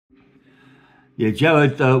Yeah,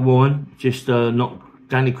 Jared Warren just knocked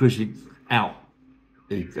Danny Christie out.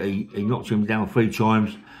 He knocked him down 3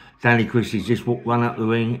 times. Danny Christie's just run up the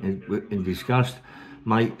ring in disgust.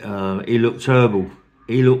 Mate, he looked terrible.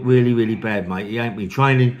 He looked really, really bad, mate. He ain't been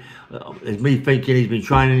training. It's me thinking he's been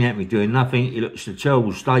training, he ain't been doing nothing. He looks in a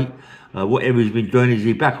terrible state. Whatever he's been doing, is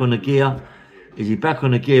he back on the gear? Is he back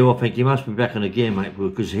on the gear? I think he must be back on the gear, mate,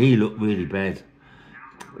 because he looked really bad.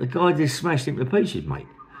 The guy just smashed him to pieces, mate.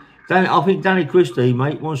 I think Danny Christie,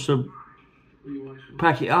 mate, wants to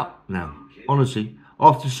pack it up now. Honestly,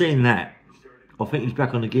 after seeing that, I think he's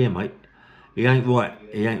back on the gear, mate. He ain't right.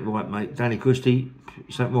 He ain't right, mate. Danny Christie,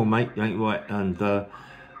 something wrong, mate. You ain't right. And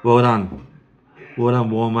well done. Well done,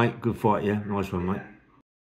 Warren, mate. Good fight, yeah. Nice one, mate.